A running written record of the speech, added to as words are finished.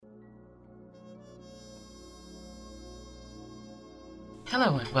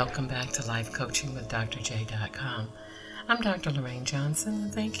Hello and welcome back to Life Coaching with DrJ.com. I'm Dr. Lorraine Johnson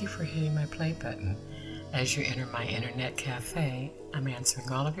and thank you for hitting my play button. As you enter my internet cafe, I'm answering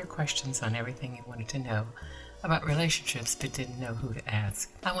all of your questions on everything you wanted to know about relationships but didn't know who to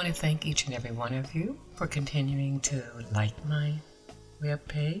ask. I want to thank each and every one of you for continuing to like my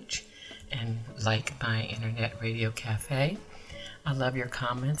webpage and like my internet radio cafe. I love your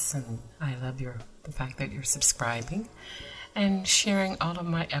comments and I love the fact that you're subscribing and sharing all of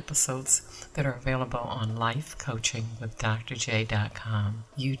my episodes that are available on Life Coaching with DrJ.com,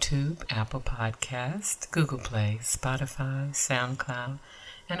 YouTube, Apple Podcast, Google Play, Spotify, SoundCloud,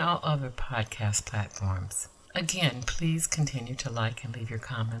 and all other podcast platforms. Again, please continue to like and leave your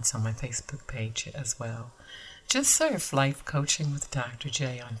comments on my Facebook page as well. Just search Life Coaching with Dr.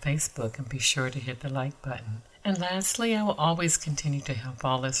 J on Facebook and be sure to hit the like button. And lastly, I will always continue to help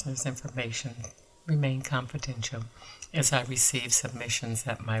all listeners' information remain confidential as I receive submissions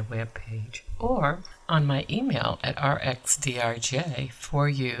at my webpage or on my email at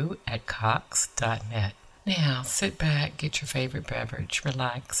rxdrj4u@cox.net. Now, sit back, get your favorite beverage,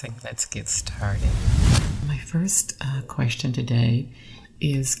 relax, and let's get started. My first question today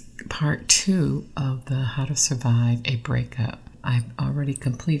is part 2 of the How to Survive a Breakup. I've already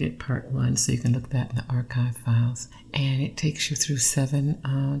completed part 1, so you can look that in the archive files. And it takes you through 7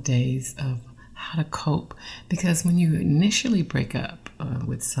 days of how to cope, because when you initially break up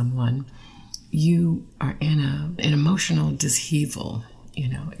with someone, you are in an emotional disheaval.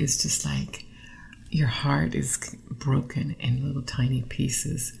 It's just like your heart is broken in little tiny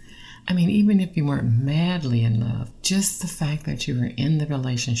pieces. I mean, even if you weren't madly in love, just the fact that you were in the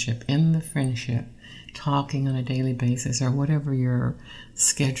relationship, in the friendship, talking on a daily basis, or whatever your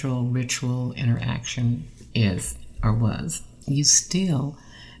schedule, ritual, interaction is or was, you still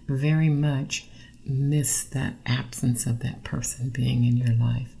very much miss that absence of that person being in your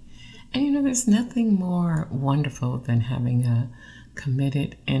life. And there's nothing more wonderful than having a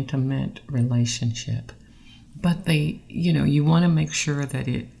committed, intimate relationship. But you want to make sure that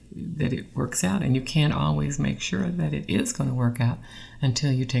it works out, and you can't always make sure that it is going to work out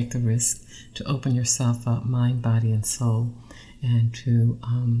until you take the risk to open yourself up, mind, body, and soul, and to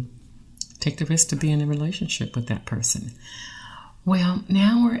take the risk to be in a relationship with that person. Well,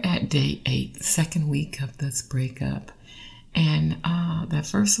 now we're at day 8, the second week of this breakup. And that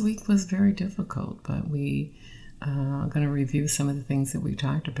first week was very difficult, but we are going to review some of the things that we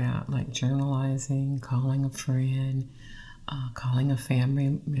talked about, like journalizing, calling a friend, calling a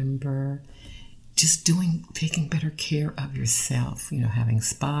family member, just taking better care of yourself, having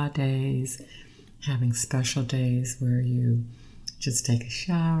spa days, having special days where you just take a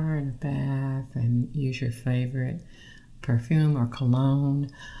shower and a bath and use your favorite perfume or cologne,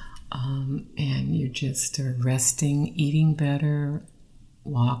 and you just are resting, eating better,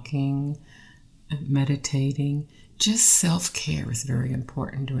 walking, meditating. Just self-care is very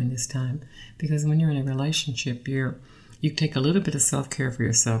important during this time, because when you're in a relationship, you take a little bit of self-care for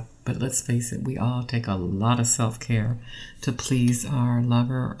yourself, but let's face it, we all take a lot of self-care to please our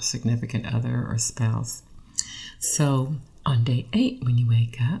lover or significant other or spouse. So on day 8, when you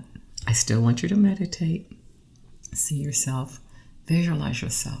wake up, I still want you to meditate. See yourself, visualize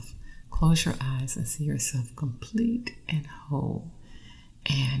yourself, close your eyes and see yourself complete and whole.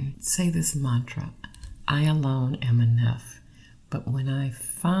 And say this mantra: I alone am enough. But when I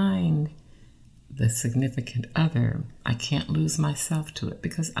find the significant other, I can't lose myself to it,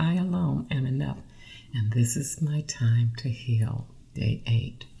 because I alone am enough. And this is my time to heal. Day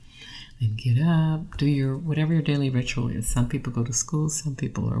 8. Then get up, do whatever your daily ritual is. Some people go to school, some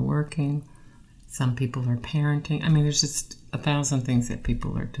people are working. Some people are parenting. I mean, there's just 1,000 things that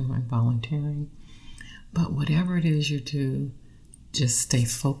people are doing, volunteering. But whatever it is you do, just stay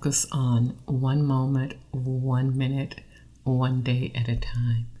focused on one moment, 1 minute, 1 day at a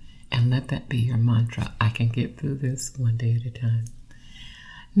time. And let that be your mantra. I can get through this 1 day at a time.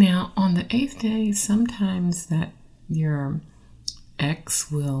 Now, on the 8th day, sometimes that your ex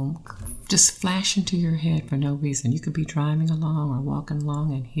will just flash into your head for no reason. You could be driving along or walking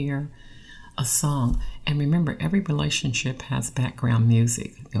along and hear a song. And remember, every relationship has background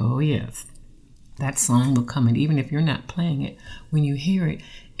music. Oh yes, that song will come, and even if you're not playing it, when you hear it,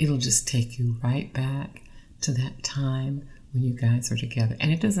 it'll just take you right back to that time when you guys are together. And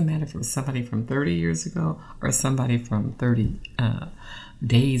it doesn't matter if it was somebody from 30 years ago or somebody from 30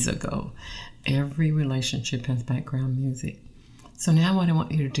 days ago. Every relationship has background music. So now what I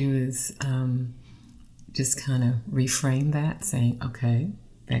want you to do is just kind of reframe that, saying, okay,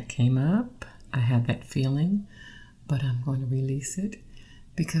 that came up, I had that feeling, but I'm going to release it,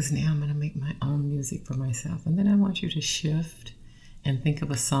 because now I'm going to make my own music for myself. And then I want you to shift and think of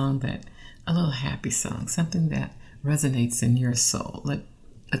a little happy song, something that resonates in your soul.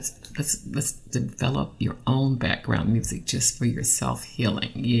 Let's develop your own background music just for your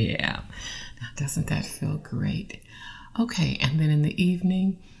self-healing. Yeah. Now, doesn't that feel great? Okay, and then in the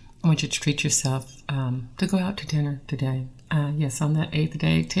evening, I want you to treat yourself to go out to dinner today. Yes, on that 8th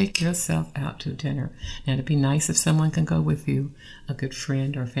day, take yourself out to dinner. Now, it'd be nice if someone can go with you, a good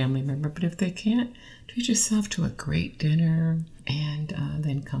friend or family member. But if they can't, treat yourself to a great dinner and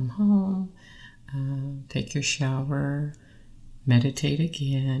then come home, take your shower, meditate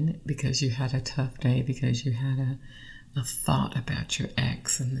again because you had a tough day, because you had a thought about your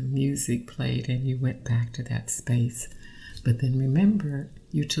ex and the music played and you went back to that space. But then remember,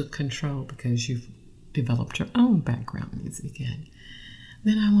 you took control because you've developed your own background music again.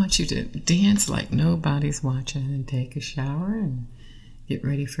 Then I want you to dance like nobody's watching and take a shower and get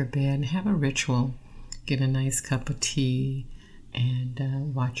ready for bed and have a ritual. Get a nice cup of tea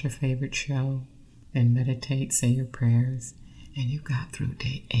and watch your favorite show and meditate, say your prayers. And you got through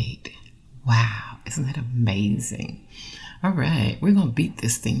day 8. Wow, isn't that amazing? All right, we're going to beat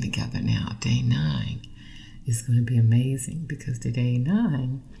this thing together now. Day 9 is going to be amazing because day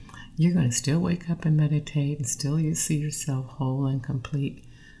 9, you're going to still wake up and meditate and still you see yourself whole and complete.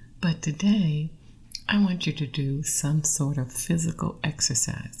 But today, I want you to do some sort of physical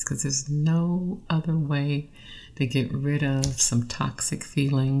exercise because there's no other way to get rid of some toxic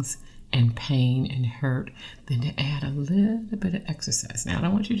feelings and pain and hurt than to add a little bit of exercise. Now, I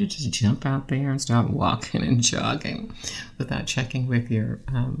don't want you to just jump out there and start walking and jogging without checking with your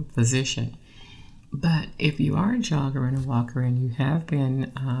physician. But if you are a jogger and a walker and you have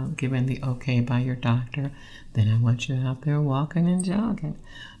been given the okay by your doctor, then I want you out there walking and jogging.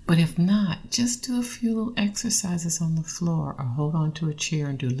 But if not, just do a few little exercises on the floor or hold on to a chair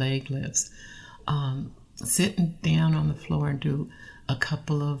and do leg lifts. Sitting down on the floor and do a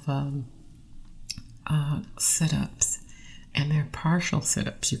couple of sit-ups. And they're partial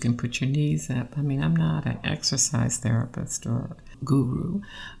sit-ups. You can put your knees up. I mean, I'm not an exercise therapist or guru,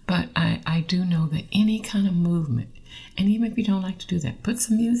 but I do know that any kind of movement, and even if you don't like to do that, put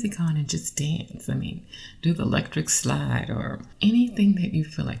some music on and just dance. I mean, do the electric slide or anything that you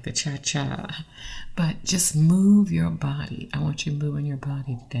feel like, the cha-cha. But just move your body. I want you moving your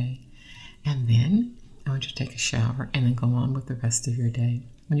body today. And then I want you to take a shower and then go on with the rest of your day.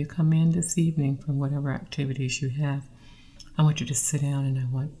 When you come in this evening from whatever activities you have, I want you to sit down and I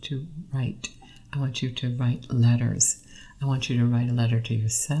want to write. I want you to write letters. I want you to write a letter to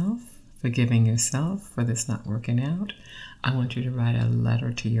yourself, forgiving yourself for this not working out. I want you to write a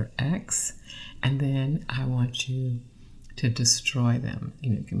letter to your ex, and then I want you to destroy them.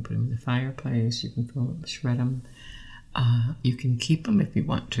 You can put them in the fireplace, you can throw them, shred them. You can keep them if you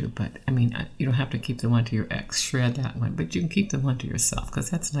want to, but I mean, you don't have to keep the one to your ex, shred that one, but you can keep the one to yourself because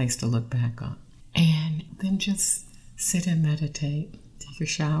that's nice to look back on. And then just sit and meditate, take your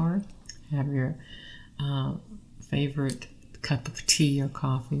shower, have your favorite cup of tea or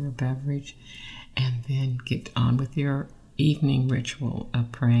coffee or beverage, and then get on with your evening ritual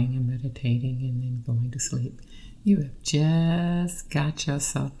of praying and meditating and then going to sleep. You have just got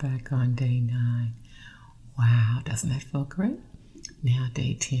yourself back on day 9. Wow, doesn't that feel great? Now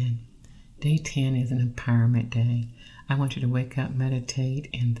day 10. Day 10 is an empowerment day. I want you to wake up, meditate,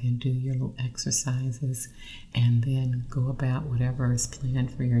 and then do your little exercises, and then go about whatever is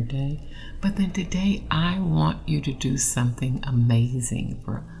planned for your day. But then today, I want you to do something amazing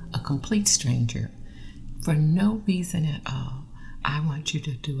for a complete stranger. For no reason at all, I want you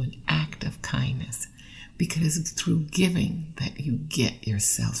to do an act of kindness, because it's through giving that you get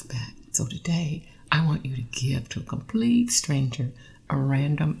yourself back. So today, I want you to give to a complete stranger a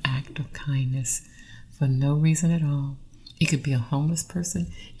random act of kindness for no reason at all. It could be a homeless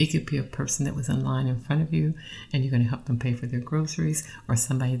person. It could be a person that was in line in front of you and you're going to help them pay for their groceries, or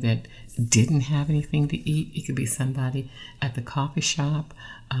somebody that didn't have anything to eat. It could be somebody at the coffee shop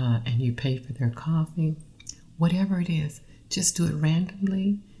and you pay for their coffee. Whatever it is, just do it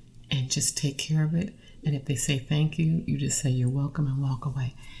randomly and just take care of it. And if they say thank you, you just say you're welcome and walk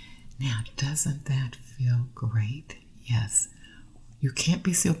away. Now, doesn't that feel great? Yes. You can't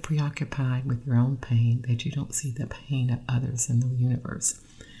be so preoccupied with your own pain that you don't see the pain of others in the universe.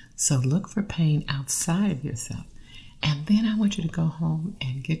 So look for pain outside of yourself. And then I want you to go home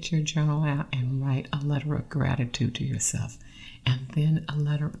and get your journal out and write a letter of gratitude to yourself. And then a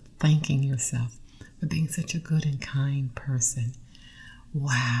letter thanking yourself for being such a good and kind person.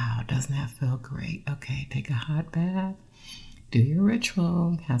 Wow, doesn't that feel great? Okay, take a hot bath, do your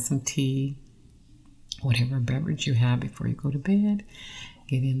ritual, have some tea, whatever beverage you have before you go to bed.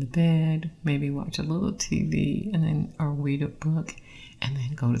 get in the bed, maybe watch a little TV, and then or read a book, and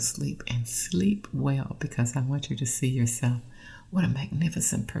then go to sleep and sleep well, because I want you to see yourself. What a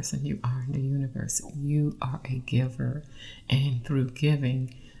magnificent person you are in the universe. You are a giver, and through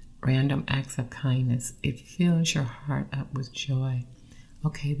giving, random acts of kindness, it fills your heart up with joy.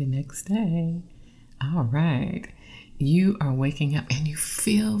 Okay, the next day, all right, you are waking up and you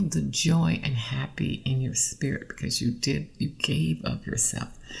feel the joy and happy in your spirit because you gave of yourself.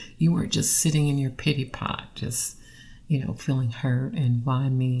 You weren't just sitting in your pity pot, just, feeling hurt and why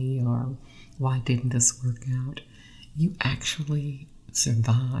me, or why didn't this work out? You actually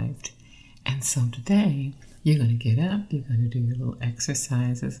survived. And so today, you're going to get up, you're going to do your little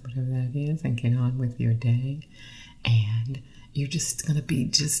exercises, whatever that is, and get on with your day. And you're just going to be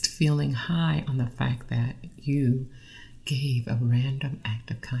just feeling high on the fact that you gave a random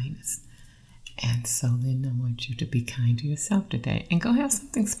act of kindness. And so then I want you to be kind to yourself today and go have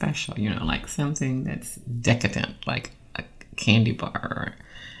something special, like something that's decadent, like a candy bar, or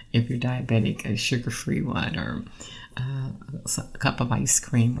if you're diabetic, a sugar-free one, or a cup of ice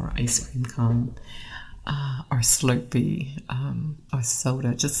cream or ice cream cone, or Slurpee, or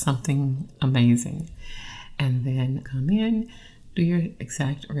soda, just something amazing. And then come in, do your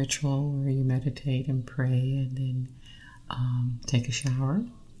exact ritual where you meditate and pray, and then take a shower,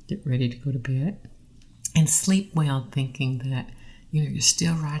 get ready to go to bed, and sleep well, thinking that you're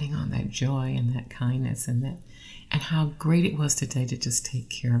still riding on that joy and that kindness and how great it was today to just take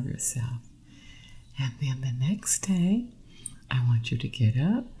care of yourself. And then the next day, I want you to get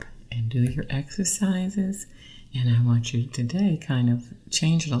up and do your exercises. And I want you today kind of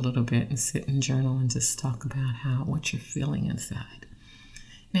change it a little bit and sit and journal and just talk about what you're feeling inside.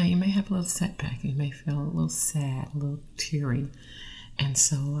 Now, you may have a little setback. You may feel a little sad, a little teary. And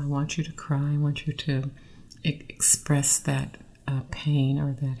so I want you to cry. I want you to express that pain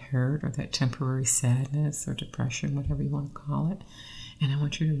or that hurt or that temporary sadness or depression, whatever you want to call it. And I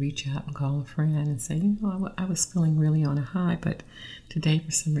want you to reach out and call a friend and say, I was feeling really on a high, but today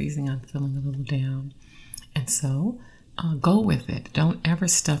for some reason I'm feeling a little down. And so go with it. Don't ever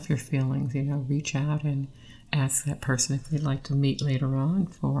stuff your feelings. Reach out and ask that person if they'd like to meet later on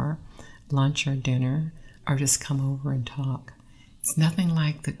for lunch or dinner, or just come over and talk. It's nothing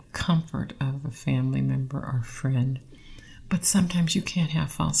like the comfort of a family member or friend. But sometimes you can't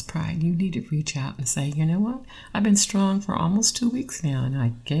have false pride. You need to reach out and say, you know what? I've been strong for almost 2 weeks now, and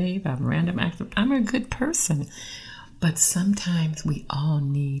I gave a random act of, I'm a good person. But sometimes we all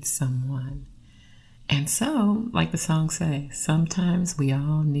need someone. And so, like the song says, sometimes we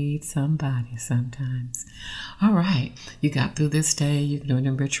all need somebody sometimes. All right, you got through this day, you're doing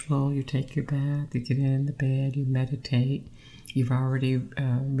a ritual, you take your bath, you get in the bed, you meditate. You've already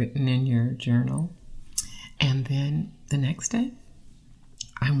written in your journal. And then the next day,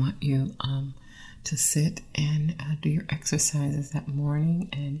 I want you to sit and do your exercises that morning.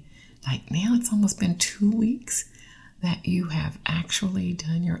 And like now it's almost been 2 weeks that you have actually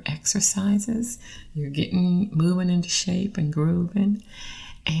done your exercises. You're moving into shape and grooving.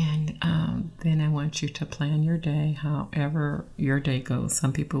 And then I want you to plan your day however your day goes.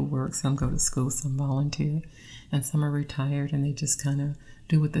 Some people work, some go to school, some volunteer, and some are retired and they just kind of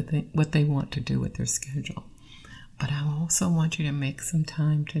do what they want to do with their schedule. But I also want you to make some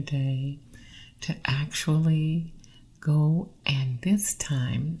time today to actually go, and this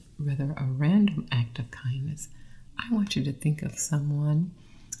time, rather a random act of kindness, I want you to think of someone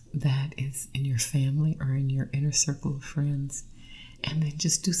that is in your family or in your inner circle of friends, and then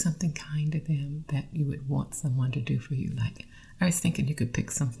just do something kind to them that you would want someone to do for you. Like, I was thinking you could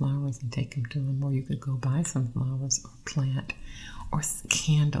pick some flowers and take them to them, or you could go buy some flowers or plant or a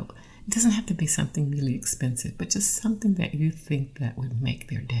candle. It doesn't have to be something really expensive, but just something that you think that would make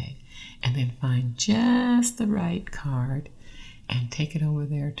their day. And then find just the right card and take it over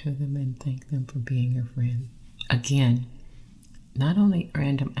there to them and thank them for being your friend. Again, not only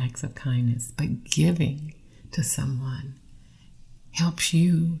random acts of kindness, but giving to someone helps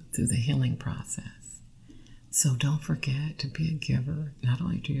you through the healing process. So don't forget to be a giver, not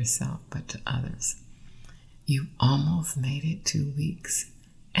only to yourself, but to others. You almost made it 2 weeks.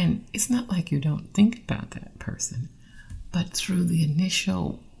 And it's not like you don't think about that person, but through the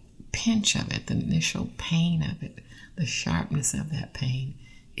initial pinch of it, the initial pain of it, the sharpness of that pain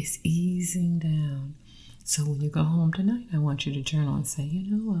is easing down. So when you go home tonight, I want you to journal and say,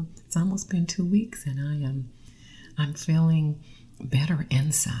 it's almost been 2 weeks and I'm feeling better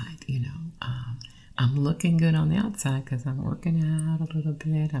inside, I'm looking good on the outside because I'm working out a little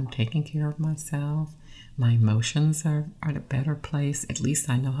bit. I'm taking care of myself. My emotions are at a better place. At least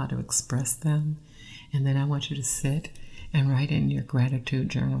I know how to express them. And then I want you to sit and write in your gratitude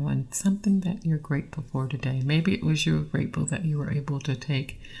journal and something that you're grateful for today. Maybe it was you were grateful that you were able to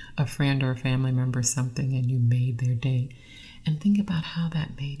take a friend or a family member something and you made their day. And think about how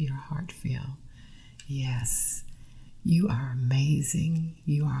that made your heart feel. Yes, you are amazing.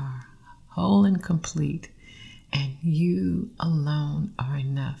 You are whole and complete. And you alone are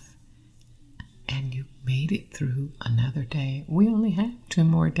enough. And you made it through another day. We only have 2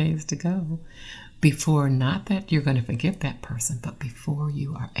 more days to go before, not that you're going to forget that person, but before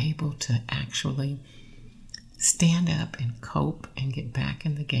you are able to actually stand up and cope and get back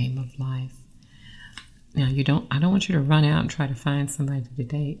in the game of life. Now, I don't want you to run out and try to find somebody to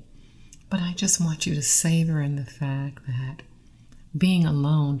date, but I just want you to savor in the fact that being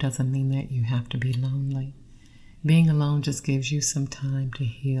alone doesn't mean that you have to be lonely. Being alone just gives you some time to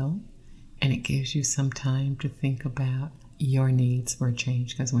heal, and it gives you some time to think about your needs for a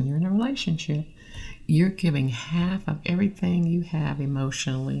change. Because when you're in a relationship, you're giving half of everything you have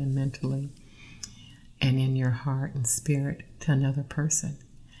emotionally and mentally and in your heart and spirit to another person.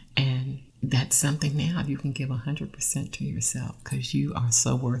 And that's something now you can give 100% to yourself because you are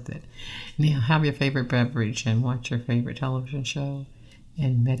so worth it. Now, have your favorite beverage and watch your favorite television show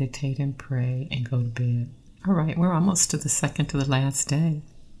and meditate and pray and go to bed. All right, we're almost to the second to the last day.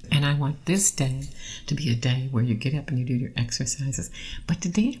 And I want this day to be a day where you get up and you do your exercises. But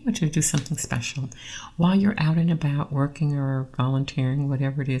today I want you to do something special. While you're out and about working or volunteering,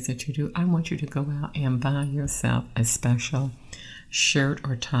 whatever it is that you do, I want you to go out and buy yourself a special shirt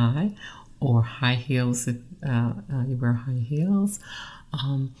or tie or high heels. You wear high heels.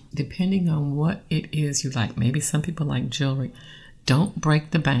 Depending on what it is you like. Maybe some people like jewelry. Don't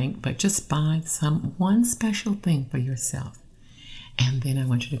break the bank, but just buy one special thing for yourself. And then I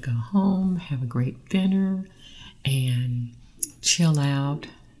want you to go home, have a great dinner, and chill out,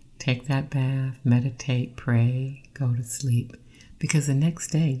 take that bath, meditate, pray, go to sleep. Because the next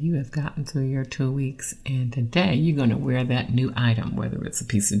day you have gotten through your 2 weeks, and today you're going to wear that new item, whether it's a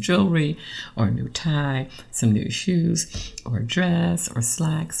piece of jewelry or a new tie, some new shoes or a dress or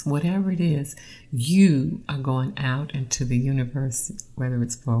slacks, whatever it is, you are going out into the universe, whether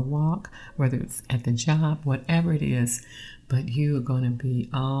it's for a walk, whether it's at the job, whatever it is, but you are going to be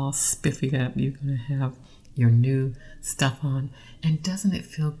all spiffied up. You're going to have your new stuff on. And doesn't it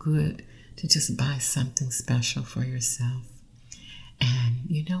feel good to just buy something special for yourself? And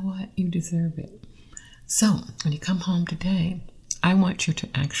you know what? You deserve it. So when you come home today, I want you to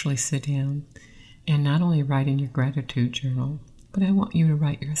actually sit down and not only write in your gratitude journal, but I want you to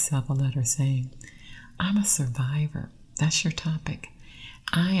write yourself a letter saying, I'm a survivor. That's your topic.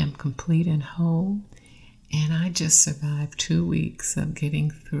 I am complete and whole. And I just survived 2 weeks of getting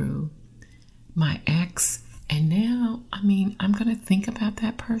through my ex. And now, I'm going to think about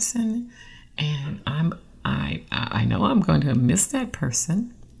that person. And I know I'm going to miss that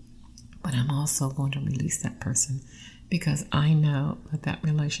person. But I'm also going to release that person. Because I know that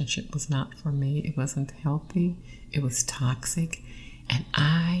relationship was not for me. It wasn't healthy. It was toxic. And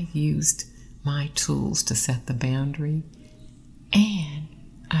I used my tools to set the boundary. And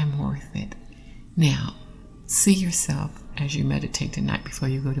I'm worth it. Now, see yourself as you meditate tonight before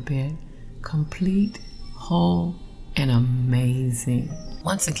you go to bed, complete, whole, and amazing.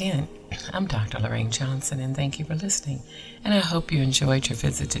 Once again, I'm Dr. Lorraine Johnson, and thank you for listening. And I hope you enjoyed your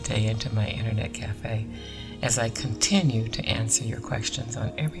visit today into my internet cafe as I continue to answer your questions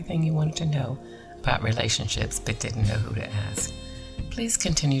on everything you wanted to know about relationships but didn't know who to ask. Please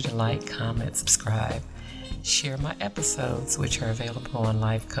continue to like, comment, subscribe, share my episodes, which are available on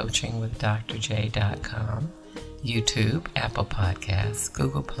lifecoachingwithdrj.com, YouTube, Apple Podcasts,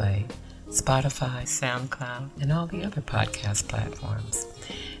 Google Play, Spotify, SoundCloud, and all the other podcast platforms.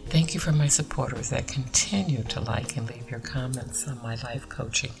 Thank you for my supporters that continue to like and leave your comments on my Life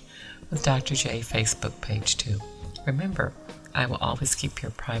Coaching with Dr. J Facebook page too. Remember, I will always keep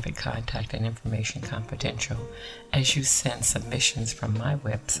your private contact and information confidential as you send submissions from my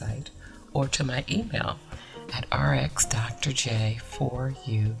website or to my email at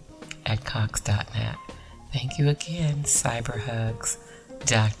rxdrj4u@cox.net. Thank you again. Cyber hugs.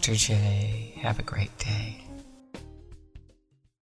 Dr. J. Have a great day.